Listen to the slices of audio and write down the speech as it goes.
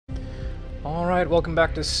Alright, welcome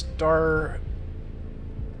back to Starsector.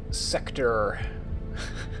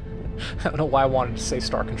 I don't know why I wanted to say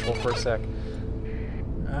Star Control for a sec.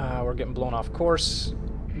 We're getting blown off course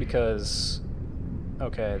because...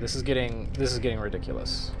 Okay, this is getting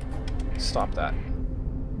ridiculous. Stop that.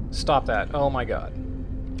 Stop that. Oh my god.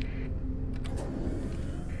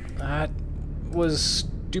 That was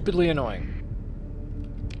stupidly annoying.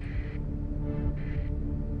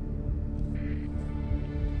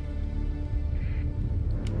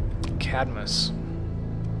 Cadmus.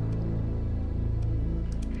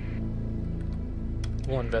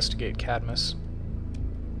 We'll investigate Cadmus.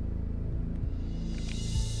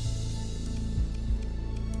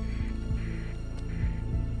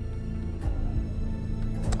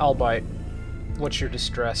 I'll bite. What's your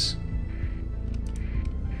distress?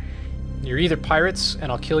 You're either pirates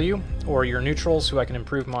and I'll kill you, or you're neutrals who I can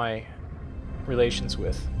improve my relations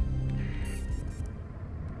with.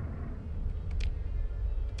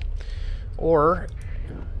 Or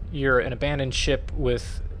you're an abandoned ship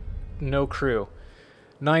with no crew.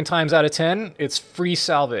 9 times out of 10, it's free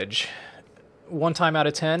salvage. 1 time out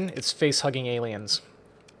of 10, it's face-hugging aliens.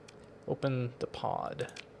 Open the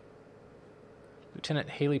pod. Lieutenant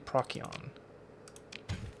Haley Procyon.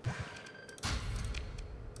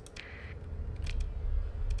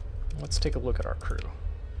 Let's take a look at our crew.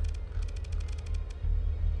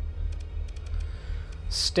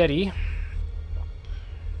 Steady.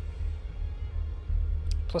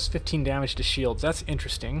 Plus 15 damage to shields. That's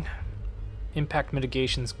interesting. Impact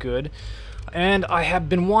mitigation's good. And I have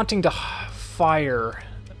been wanting to fire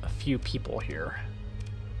a few people here.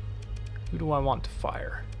 Who do I want to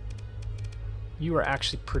fire? You are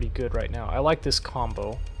actually pretty good right now. I like this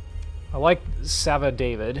combo. I like Sava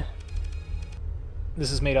David.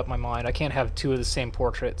 This has made up my mind. I can't have 2 of the same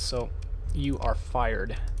portrait, so you are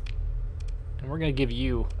fired. And we're going to give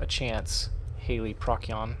you a chance, Haley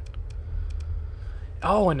Procyon.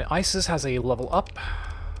 Oh, and ISIS has a level up.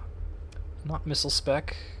 Not missile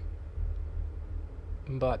spec,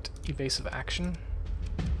 but evasive action.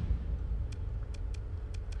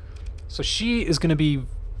 So she is going to be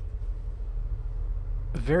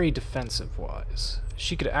very defensive-wise.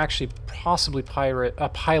 She could actually possibly pilot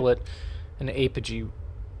an apogee.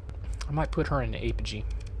 I might put her in an apogee.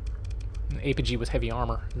 An apogee with heavy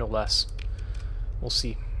armor, no less. We'll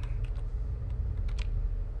see.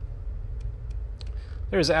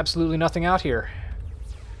 There's absolutely nothing out here.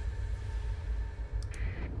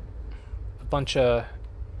 A bunch of...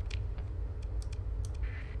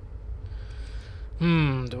 do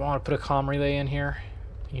I want to put a comm relay in here?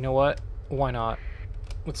 You know what? Why not?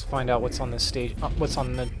 Let's find out what's on this stage, what's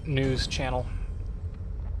on the news channel.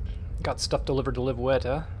 Got stuff delivered to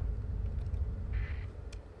Livueta.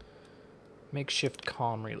 Makeshift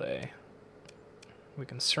comm relay. We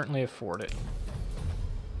can certainly afford it.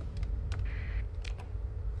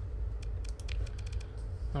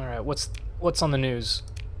 Alright, what's on the news?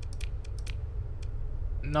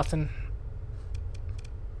 Nothing.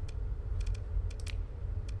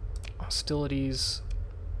 Hostilities.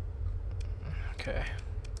 Okay.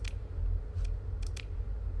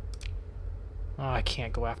 Oh, I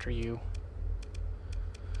can't go after you.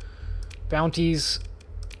 Bounties.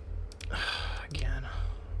 Again.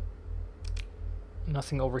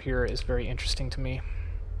 Nothing over here is very interesting to me.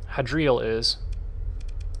 Hadriel is.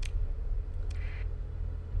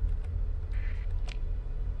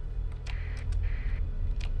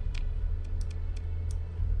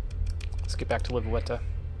 Let's get back to Livueta.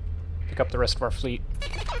 Pick up the rest of our fleet.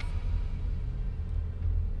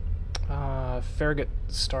 Farragut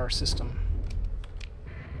star system.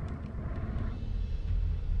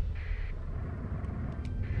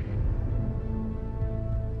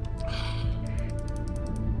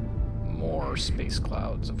 More space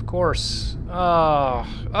clouds, of course.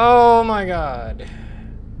 Oh my god.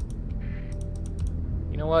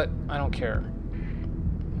 You know what? I don't care.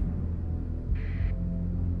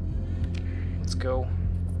 Let's go.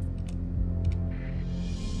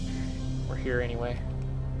 We're here anyway.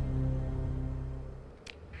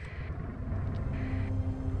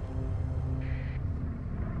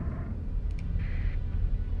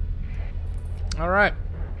 Alright.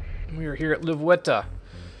 We are here at Livueta.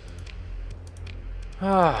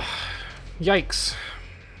 Yikes.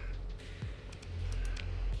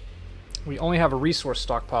 We only have a resource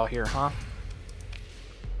stockpile here, huh?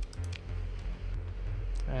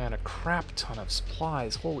 And a crap ton of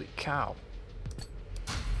supplies. Holy cow.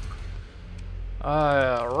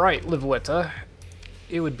 Right, Livueta.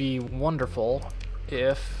 It would be wonderful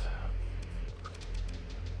if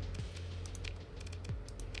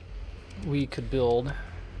we could build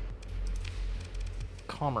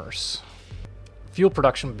commerce. Fuel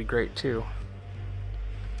production would be great too.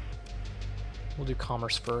 We'll do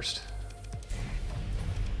commerce first.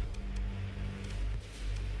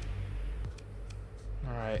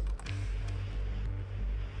 Alright.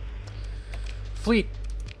 Fleet!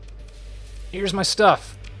 Here's my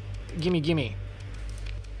stuff. Gimme, gimme.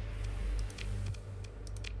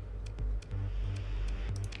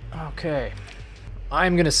 Okay.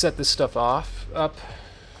 I'm gonna set this stuff off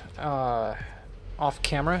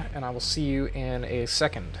camera, and I will see you in a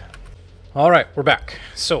second. Alright, we're back.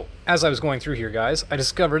 So, as I was going through here, guys, I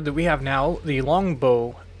discovered that we have now the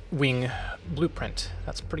longbow wing blueprint.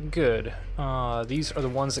 That's pretty good. These are the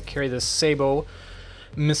ones that carry the Sabo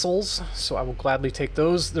missiles, so I will gladly take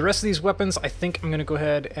those. The rest of these weapons, I think I'm going to go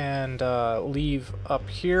ahead and leave up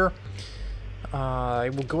here. I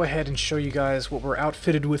will go ahead and show you guys what we're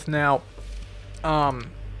outfitted with now.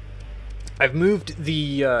 I've moved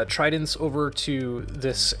the tridents over to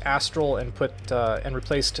this astral and and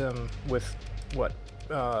replaced them with what?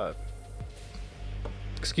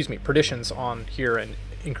 Excuse me, perditions on here and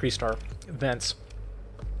increased our vents.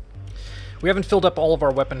 We haven't filled up all of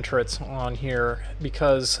our weapon turrets on here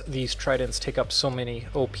because these tridents take up so many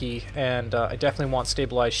OP, and I definitely want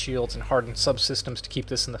stabilized shields and hardened subsystems to keep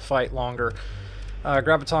this in the fight longer.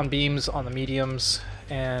 Graviton beams on the mediums,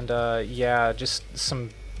 and yeah, just some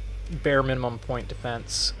bare minimum point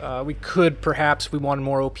defense. We could perhaps, we wanted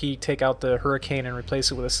more OP, take out the Hurricane and replace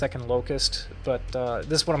it with a second Locust, but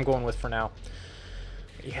this is what I'm going with for now.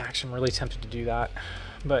 Yeah, actually I'm really tempted to do that,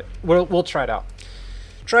 but we'll try it out.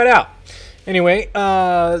 Try it out! Anyway,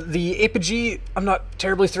 the Apogee I'm not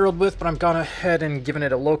terribly thrilled with, but I'm gone ahead and given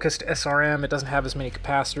it a Locust SRM. It doesn't have as many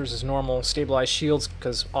capacitors as normal stabilized shields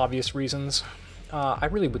because obvious reasons. I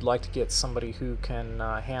really would like to get somebody who can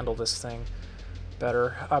handle this thing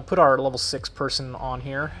better. Put our level 6 person on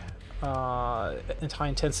here. High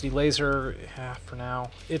intensity laser, for now.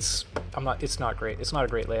 It's not great. It's not a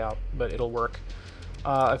great layout, but it'll work.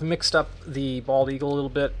 I've mixed up the Bald Eagle a little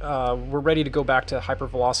bit. We're ready to go back to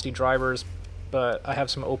hypervelocity drivers, but I have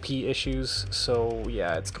some OP issues, so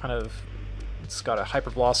yeah, it's got a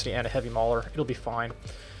hypervelocity and a heavy mauler. It'll be fine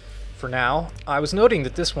for now. I was noting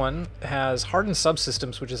that this one has hardened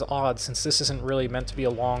subsystems, which is odd since this isn't really meant to be a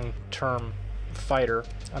long-term fighter.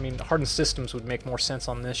 I mean, hardened systems would make more sense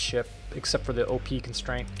on this ship, except for the OP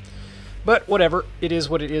constraint. But whatever, it is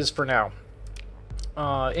what it is for now.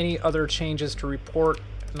 Any other changes to report?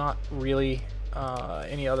 Not really.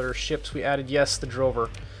 Any other ships we added? Yes, the Drover.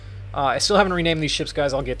 I still haven't renamed these ships,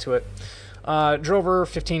 guys. I'll get to it. Drover,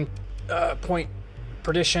 15-point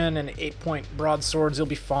perdition and 8-point broadswords. You'll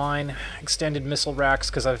be fine. Extended missile racks,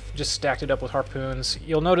 because I've just stacked it up with harpoons.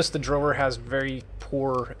 You'll notice the Drover has very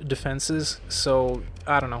poor defenses, so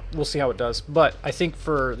I don't know. We'll see how it does. But I think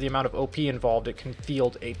for the amount of OP involved, it can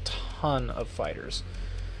field a ton of fighters.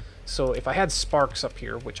 So if I had sparks up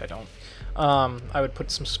here, which I don't, I would put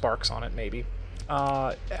some sparks on it, maybe.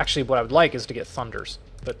 Actually, what I would like is to get thunders,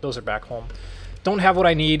 but those are back home. Don't have what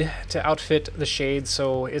I need to outfit the Shade,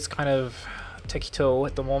 so it's kind of techie-toe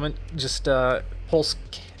at the moment. Just pulse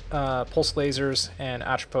lasers and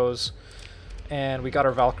atropos, and we got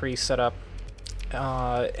our Valkyrie set up.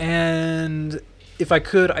 And if I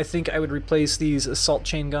could, I think I would replace these assault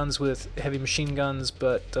chain guns with heavy machine guns,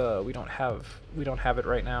 but we don't have it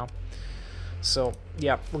right now. So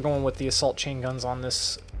yeah, we're going with the assault chain guns on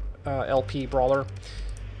this LP brawler,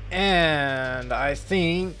 and I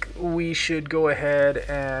think we should go ahead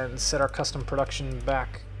and set our custom production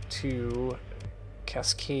back to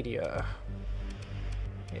Cascadia.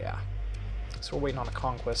 Yeah, so we're waiting on a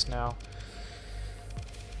conquest now.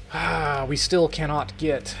 We still cannot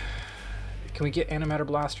get. Can we get antimatter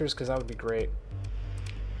blasters? Because that would be great.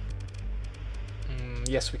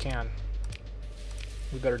 Yes, we can.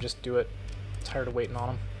 We better just do it. Tired of waiting on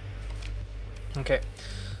them. Okay,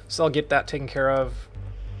 so I'll get that taken care of.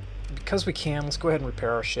 Because we can, let's go ahead and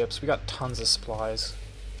repair our ships. We got tons of supplies.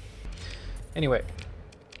 Anyway.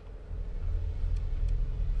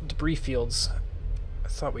 Debris fields. I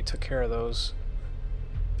thought we took care of those.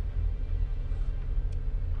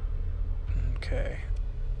 Okay.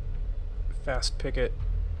 Fast picket.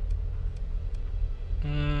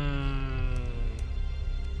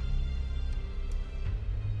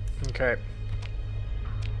 Okay.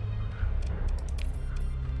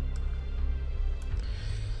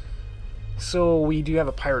 So we do have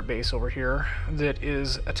a pirate base over here that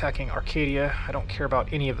is attacking Arcadia. I don't care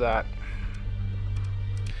about any of that.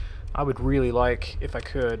 I would really like, if I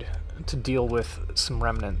could, to deal with some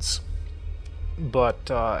remnants.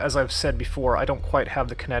 But as I've said before, I don't quite have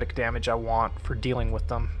the kinetic damage I want for dealing with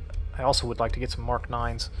them. I also would like to get some Mark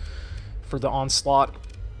 9s for the onslaught.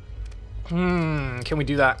 Can we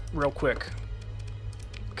do that real quick?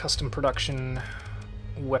 Custom production,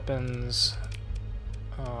 weapons,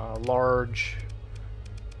 large,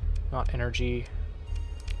 not energy.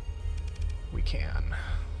 We can.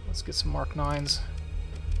 Let's get some Mark 9s.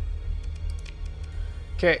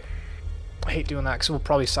 Okay. I hate doing that because we'll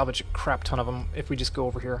probably salvage a crap ton of them if we just go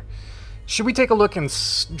over here. Should we take a look and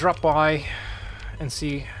drop by and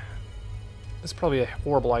see? It's probably a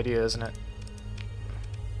horrible idea, isn't it?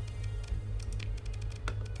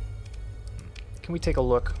 Can we take a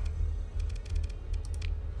look?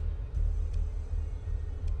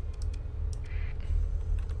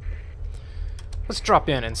 Let's drop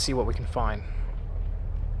in and see what we can find.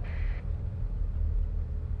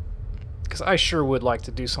 Because I sure would like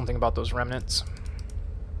to do something about those remnants.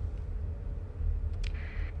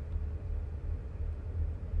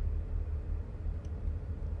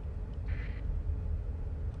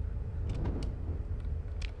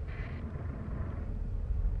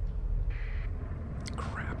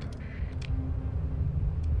 Crap.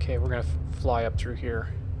 Okay, we're gonna fly up through here.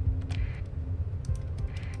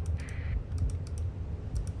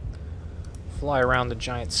 Fly around the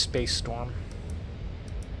giant space storm.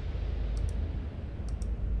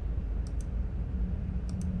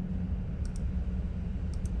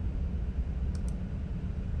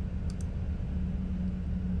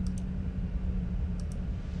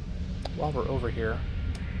 While we're over here,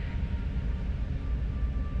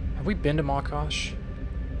 have we been to Makash?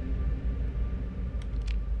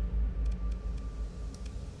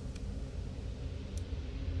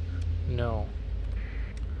 No.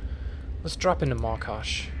 Let's drop into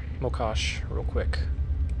Mokash real quick.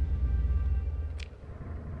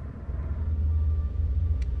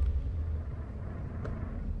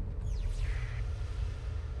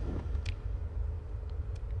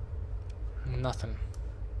 Nothing.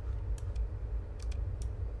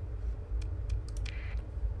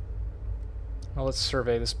 Well, let's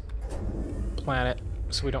survey this planet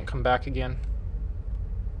so we don't come back again.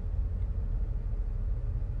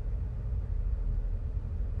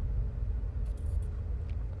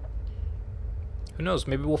 Who knows?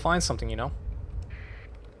 Maybe we'll find something, you know?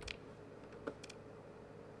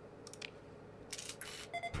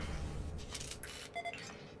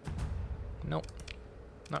 Nope.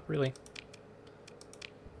 Not really.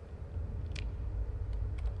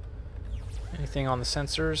 Anything on the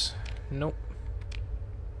sensors? Nope.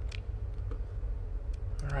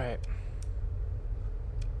 Alright.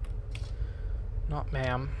 Not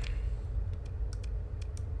ma'am.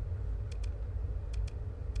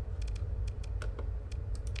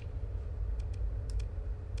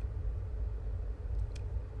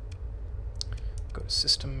 Go to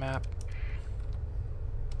system map.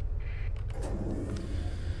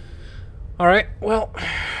 Alright, well,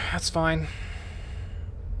 that's fine.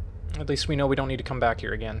 At least we know we don't need to come back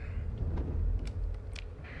here again.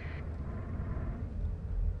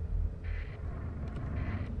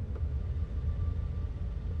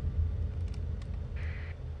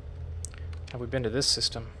 Have we been to this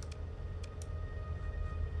system?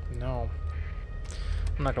 No.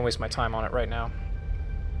 I'm not going to waste my time on it right now.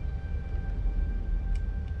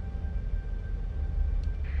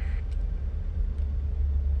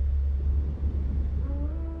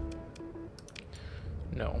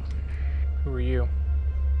 No. Who are you?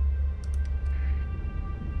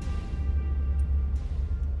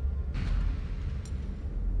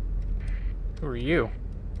 Who are you?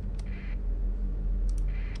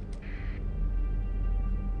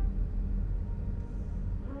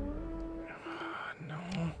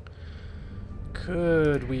 No.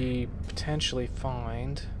 Could we potentially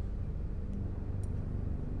find...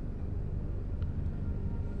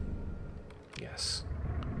 Yes.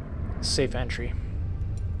 Safe entry.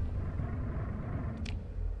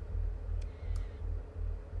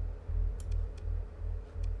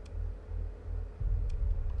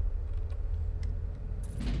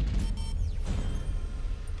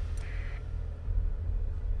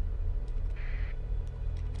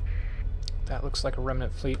 That looks like a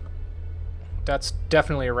remnant fleet. That's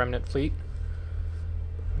definitely a remnant fleet.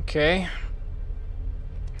 Okay.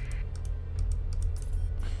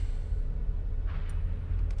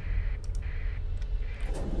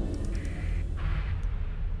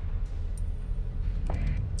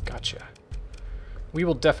 Gotcha. We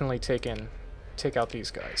will definitely take out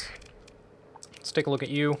these guys. Let's take a look at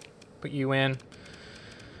you. Put you in.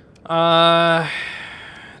 Yeah,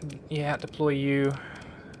 deploy you.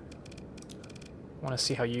 Want to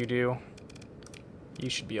see how you do. You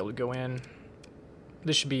should be able to go in.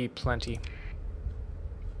 This should be plenty.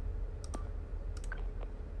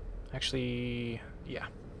 Actually, yeah,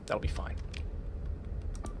 that'll be fine.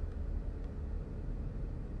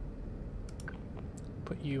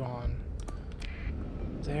 Put you on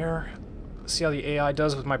there. See how the AI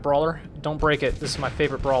does with my brawler? Don't break it. This is my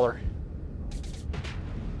favorite brawler.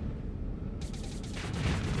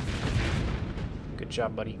 Good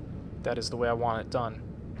job, buddy. That is the way I want it done.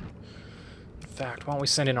 In fact, why don't we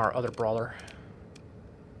send in our other brawler?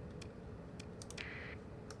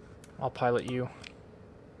 I'll pilot you.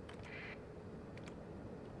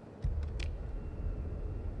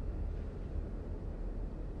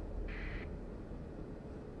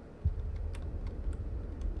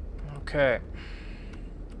 Okay.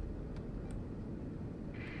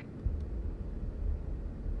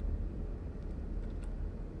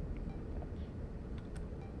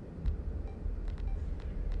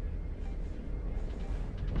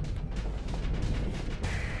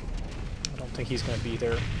 I don't think he's going to be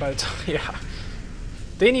there by the time. Yeah.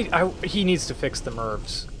 They need. He needs to fix the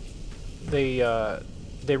MIRVs.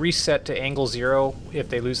 They reset to angle 0 if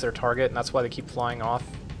they lose their target, and that's why they keep flying off.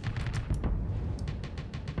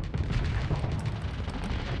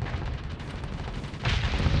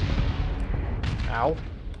 Ow.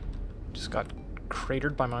 Just got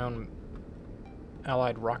cratered by my own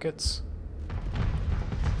allied rockets.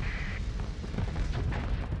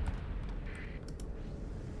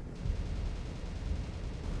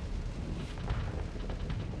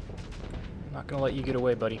 Not gonna let you get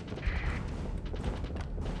away, buddy.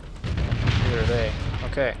 Neither are they.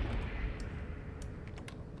 Okay.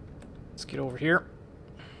 Let's get over here.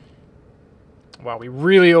 Wow, we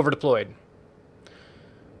really over-deployed.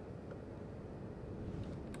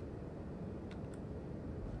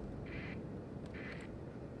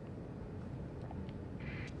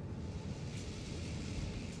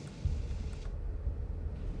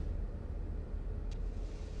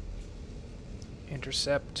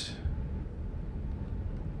 Intercept.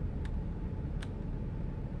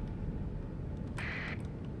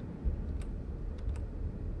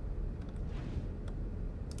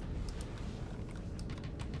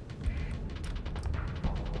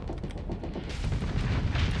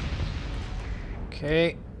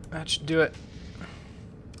 Okay, that should do it.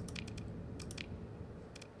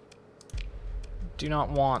 Do not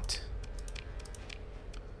want.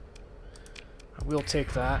 I will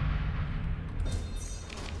take that.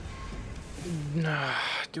 Nah,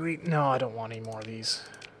 do we? No, I don't want any more of these.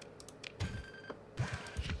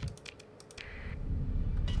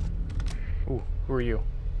 Ooh, who are you?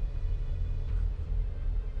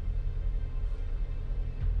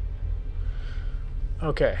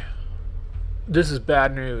 Okay. This is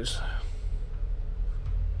bad news.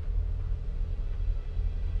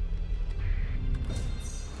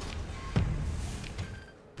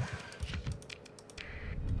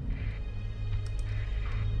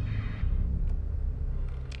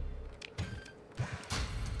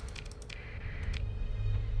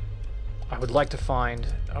 I would like to find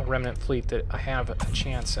a remnant fleet that I have a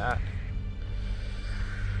chance at.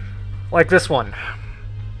 Like this one.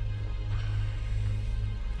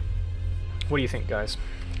 What do you think, guys?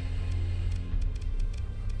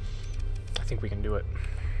 I think we can do it.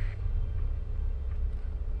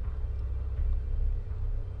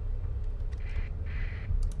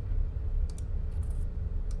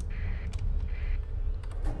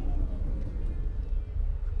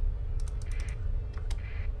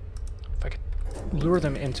 If I could lure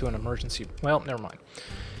them into an emergency... Well, never mind.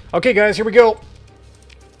 Okay, guys, here we go.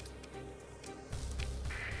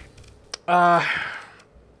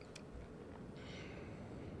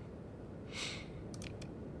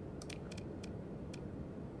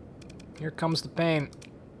 Here comes the pain.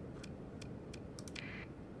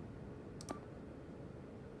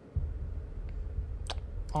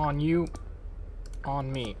 On you,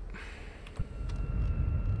 on me.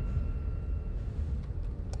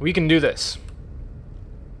 We can do this.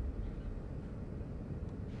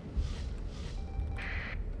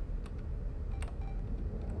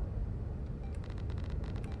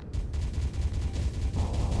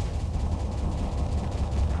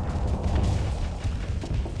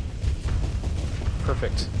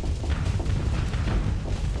 Perfect.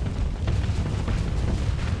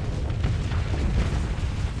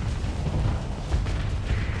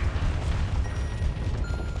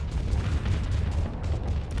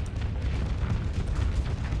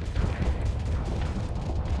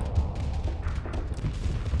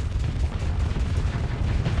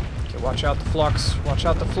 Okay, watch out the flux. Watch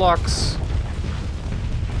out the flux.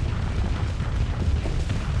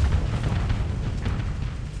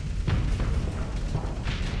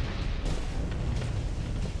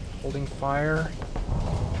 Holding fire.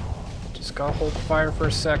 Just gotta hold fire for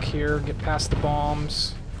a sec here, get past the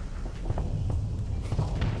bombs.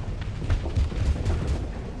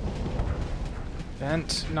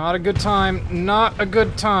 Vent. Not a good time. Not a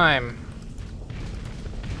good time.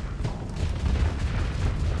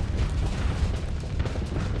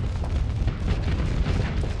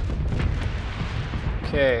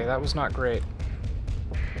 Okay, that was not great.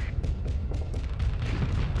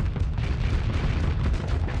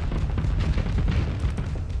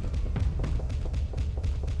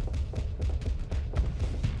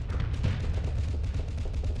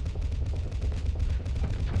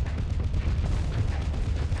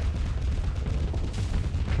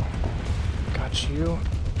 Got you.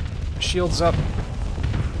 Shields up.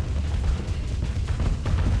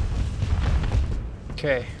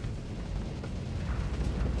 Okay.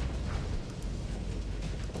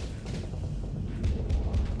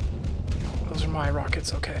 Those are my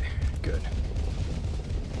rockets. Okay, good.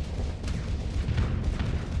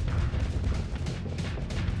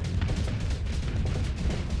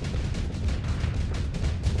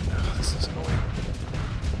 Oh, this is annoying.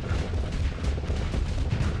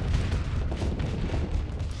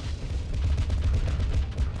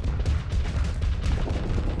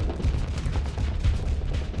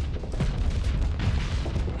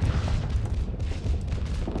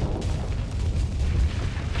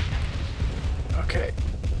 Okay.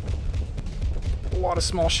 A lot of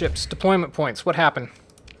small ships. Deployment points. What happened?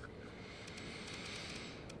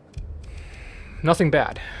 Nothing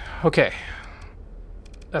bad. Okay.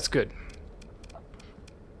 That's good.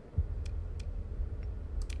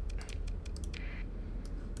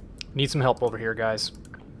 Need some help over here, guys.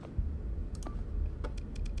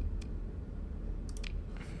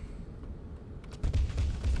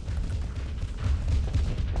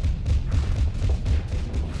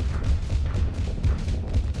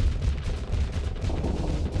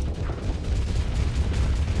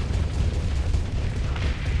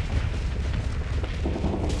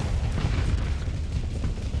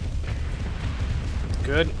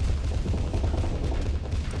 Good.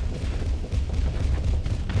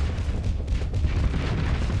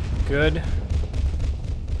 Good.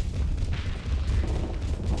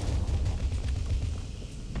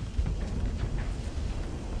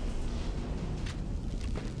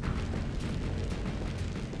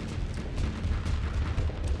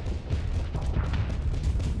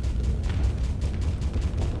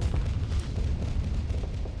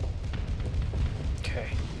 Okay.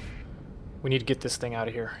 We need to get this thing out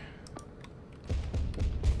of here.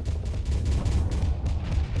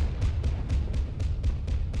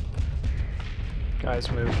 Guys,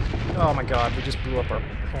 move. Oh my god, we just blew up our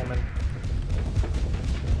Pullman.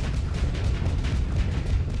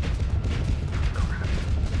 Crap.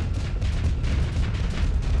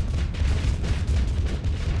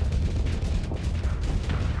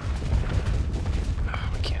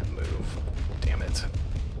 Oh, we can't move. Damn it.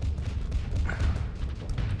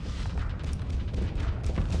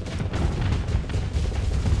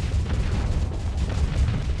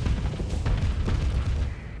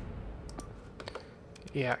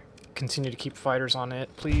 Yeah, continue to keep fighters on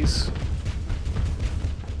it, please.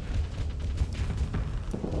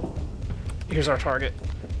 Here's our target.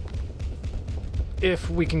 If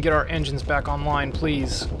we can get our engines back online,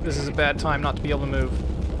 please. This is a bad time not to be able to move.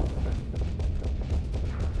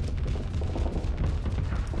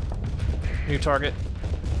 New target.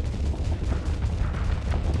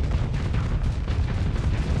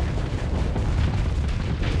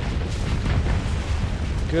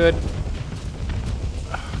 Good.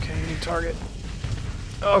 Okay, new target.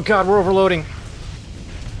 Oh god, we're overloading.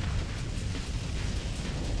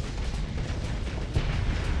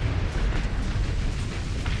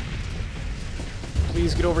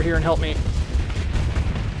 Please get over here and help me.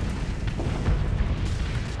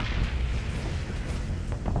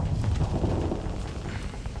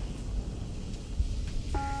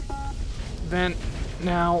 Vent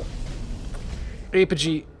now.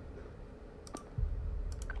 Apogee.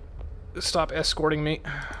 Stop escorting me.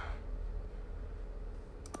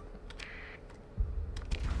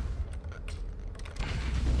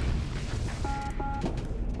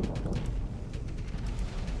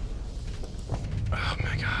 Oh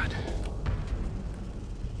my god.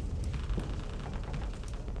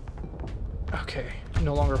 Okay,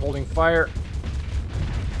 no longer holding fire.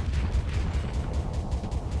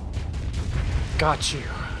 Got you.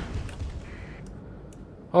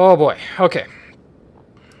 Oh boy, okay.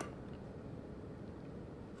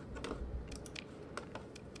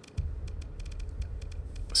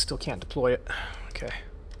 Still can't deploy it. Okay.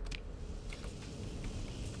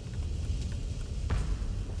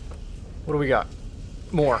 What do we got?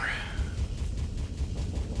 More.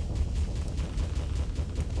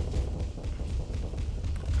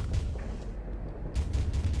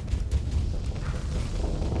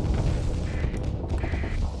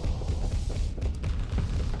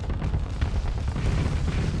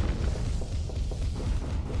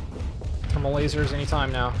 lasers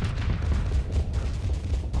anytime now.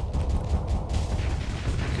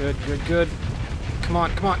 Good, good, good. Come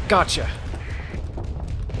on, come on, gotcha.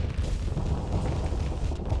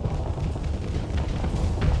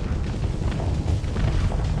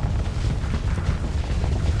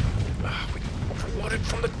 We reloaded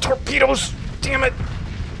from the torpedoes. Damn it.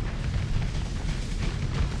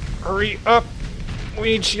 Hurry up.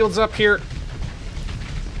 We need shields up here.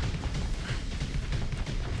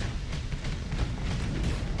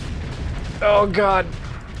 Oh god.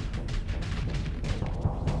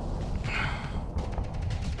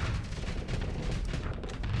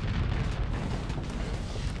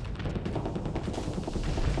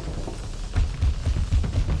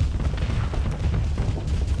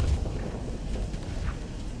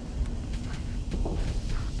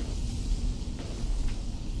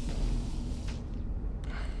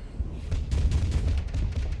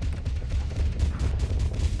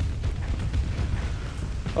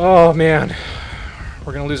 Oh man,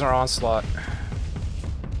 we're gonna lose our onslaught.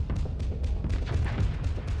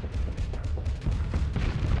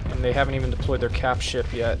 And they haven't even deployed their cap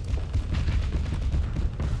ship yet.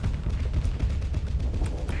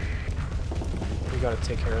 We gotta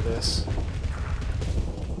take care of this.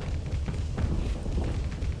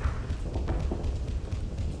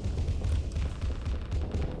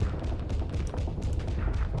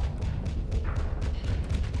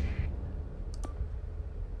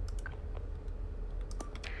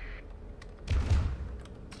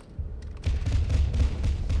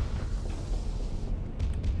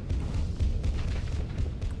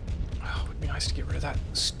 To get rid of that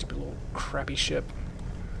stupid little crappy ship.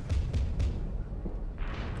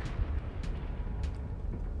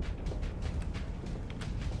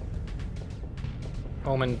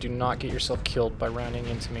 Omen, do not get yourself killed by rounding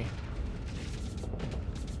into me.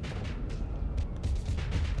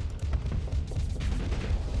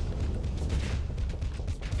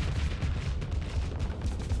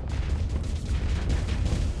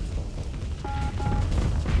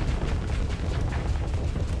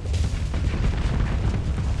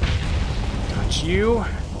 You. I'm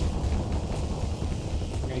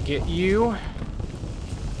gonna get you.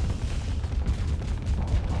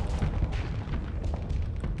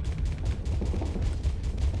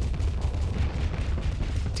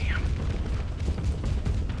 Damn.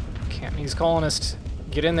 Cantonese colonist.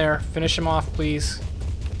 Get in there. Finish him off, please.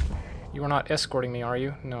 You are not escorting me, are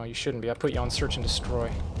you? No, you shouldn't be. I put you on search and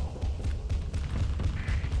destroy.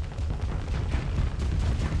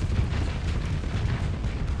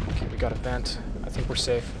 Okay, we got a vent. I think we're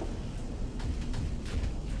safe.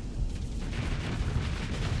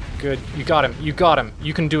 Good. You got him. You got him.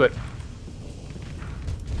 You can do it.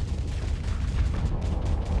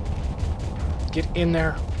 Get in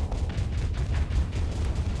there.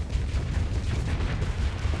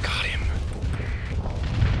 Got him.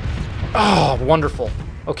 Oh, wonderful.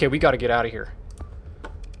 Okay, we got to get out of here.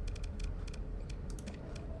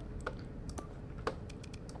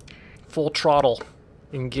 Full throttle.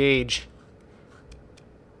 Engage.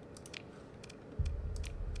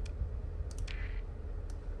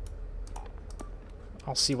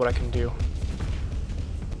 I'll see what I can do.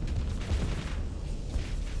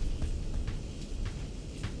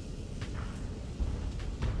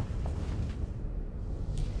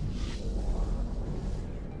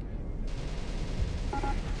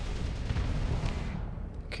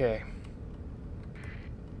 Okay.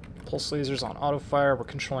 Pulse lasers on auto fire. We're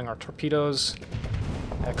controlling our torpedoes.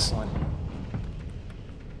 Excellent.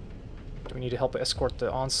 Do we need to help escort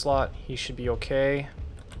the onslaught? He should be okay.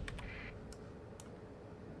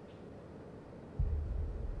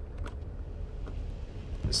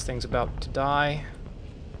 This thing's about to die.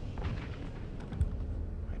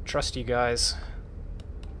 I trust you guys.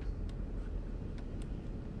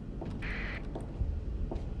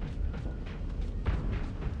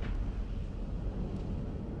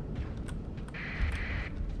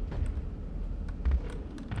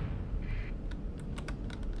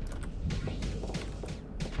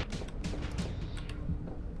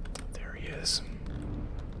 There he is.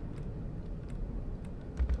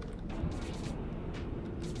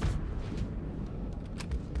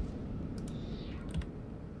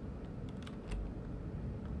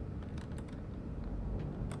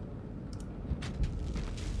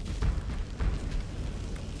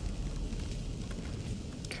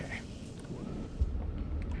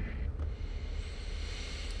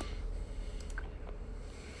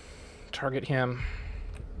 Target him.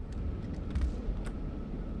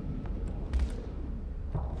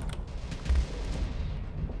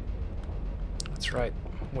 That's right.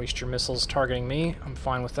 Waste your missiles targeting me. I'm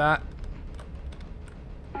fine with that.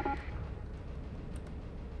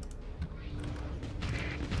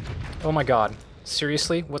 Oh my god.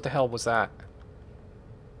 Seriously? What the hell was that?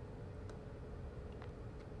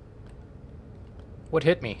 What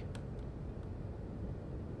hit me?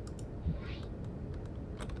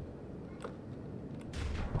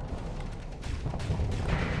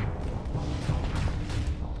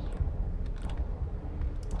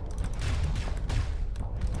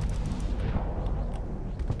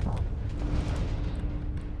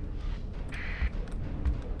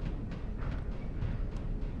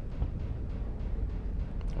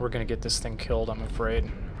 We're gonna get this thing killed, I'm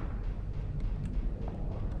afraid.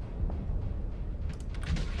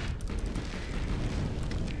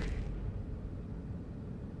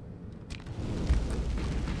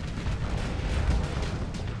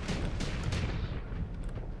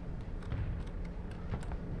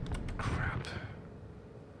 Crap.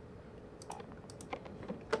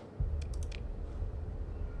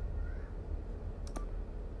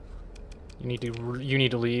 You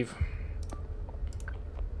need to leave.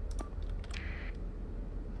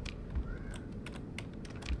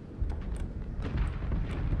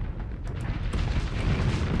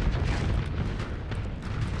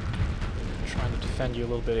 Defend you a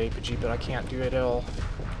little bit, Apogee, but I can't do it at all.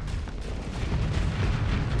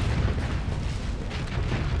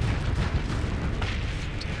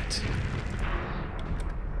 Damn it.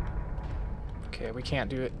 Okay, we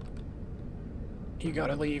can't do it. You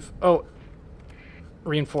gotta leave. Oh!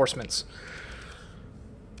 Reinforcements.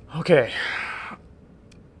 Okay.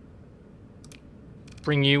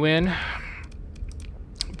 Bring you in.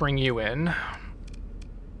 Bring you in.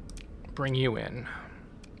 Bring you in.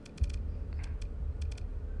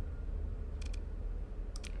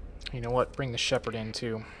 You know what? Bring the shepherd in,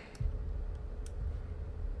 too.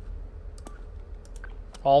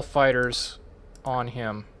 All fighters on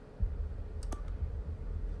him.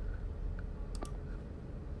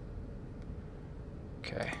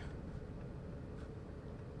 Okay.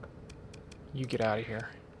 You get out of here.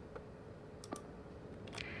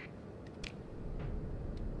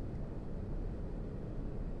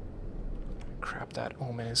 Crap, that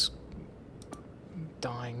Omen is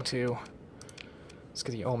dying, too. Let's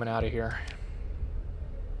get the Omen out of here.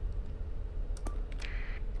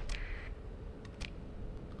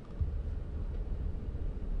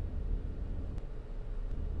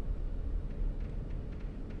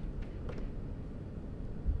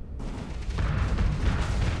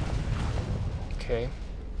 Okay.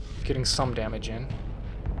 Getting some damage in.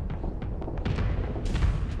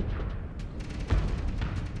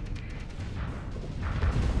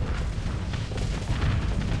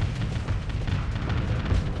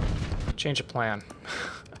 Change of plan.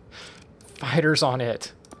 Fighters on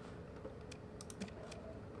it.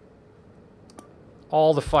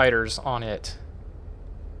 All the fighters on it.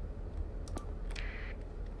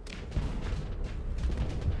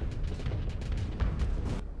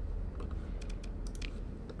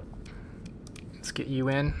 Let's get you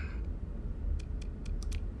in.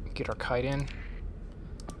 Get our kite in.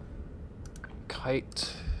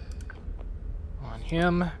 Kite on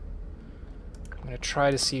him. I'm going to try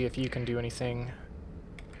to see if you can do anything.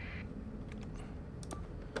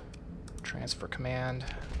 Transfer command.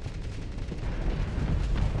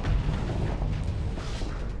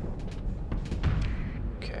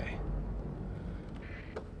 Okay.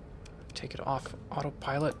 Take it off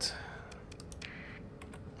autopilot.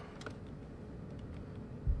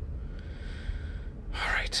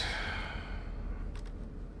 All right.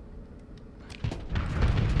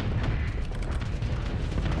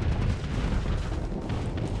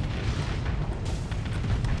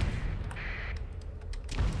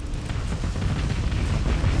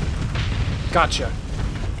 Gotcha.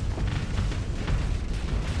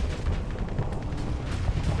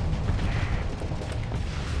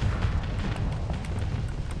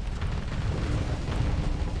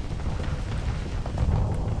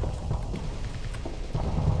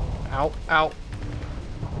 Ow, ow.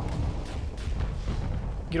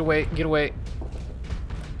 Get away, get away.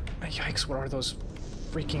 Yikes, what are those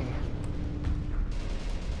freaking...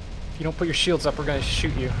 If you don't put your shields up, we're gonna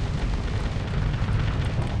shoot you.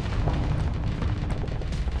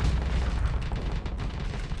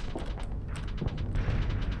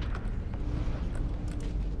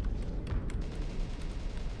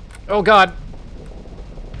 Oh god.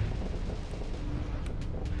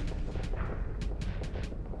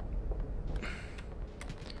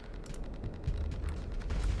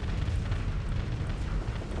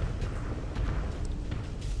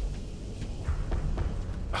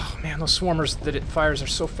 Oh man, those swarmers that it fires are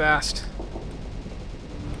so fast.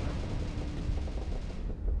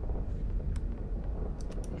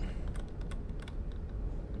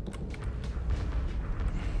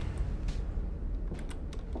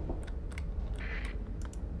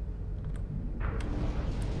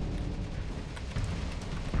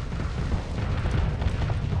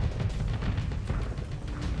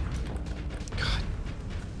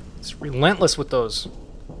 Relentless with those.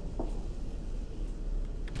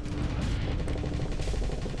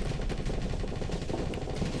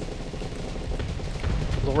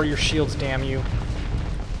 Lower your shields, damn you.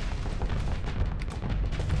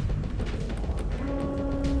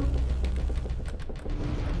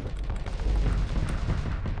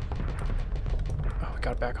 Oh, we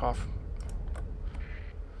gotta back off.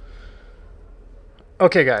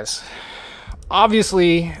 Okay, guys.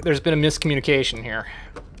 Obviously, there's been a miscommunication here.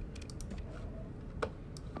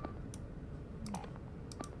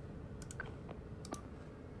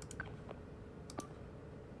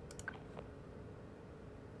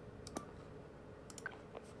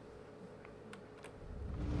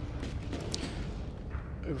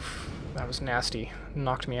 Oof, that was nasty.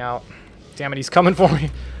 Knocked me out. Damn it, he's coming for me.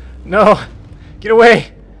 No! Get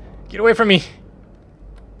away! Get away from me!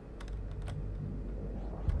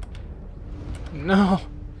 No!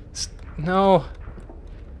 No!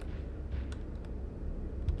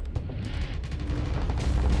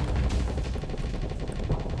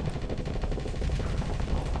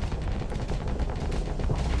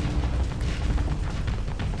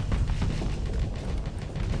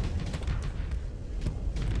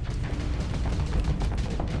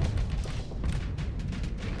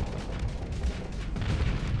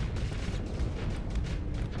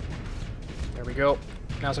 There we go.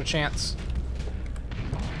 Now's our chance.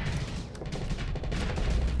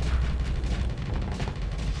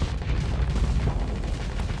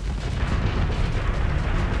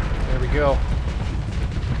 There we go.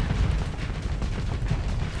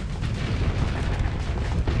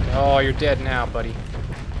 Oh, you're dead now, buddy.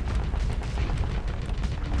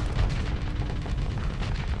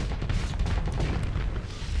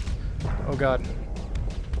 Oh god.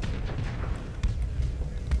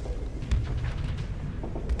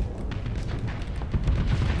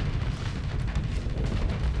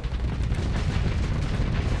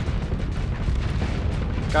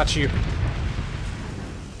 Got you.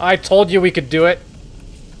 I told you we could do it.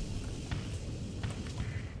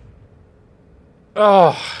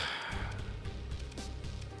 Oh.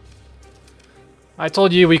 I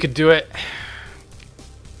told you we could do it.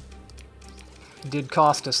 It did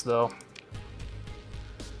cost us, though.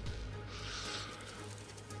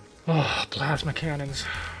 Oh, plasma cannons.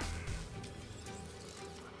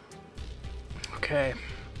 Okay.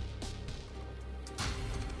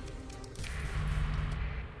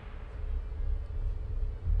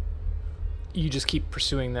 You just keep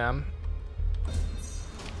pursuing them.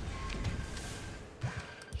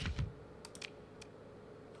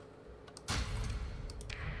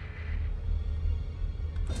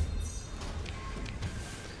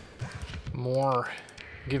 More.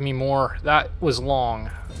 Give me more. That was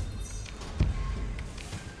long.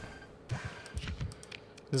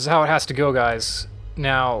 This is how it has to go, guys.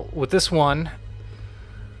 Now, with this one,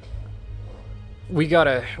 we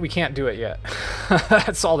can't do it yet.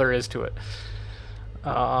 That's all there is to it.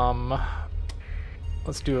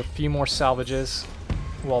 Let's do a few more salvages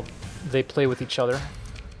while they play with each other.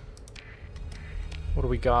 What do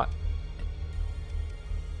we got?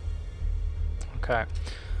 Okay.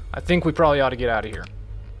 I think we probably ought to get out of here.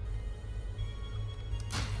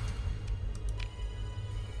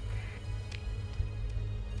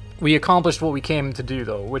 We accomplished what we came to do,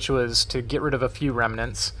 though, which was to get rid of a few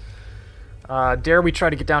remnants. Dare we try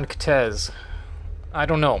to get down to Kitez? I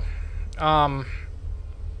don't know. I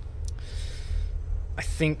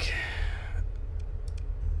think...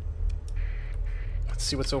 Let's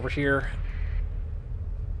see what's over here.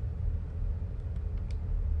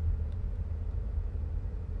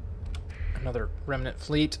 Another remnant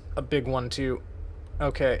fleet. A big one, too.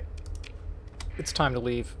 Okay. It's time to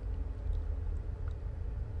leave.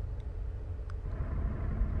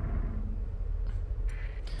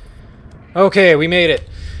 Okay, we made it.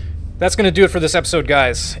 That's going to do it for this episode,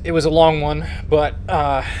 guys. It was a long one, but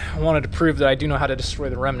I wanted to prove that I do know how to destroy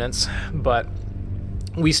the remnants, but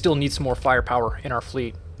we still need some more firepower in our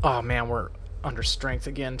fleet. Oh man, we're under strength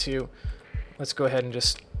again, too. Let's go ahead and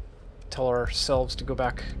just tell ourselves to go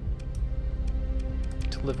back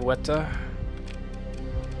to Livueta.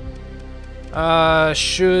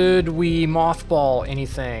 Should we mothball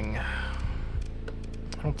anything?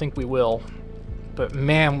 I don't think we will, but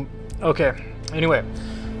man... Okay, anyway,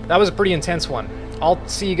 that was a pretty intense one. I'll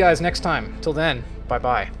see you guys next time. Till then,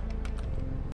 bye-bye.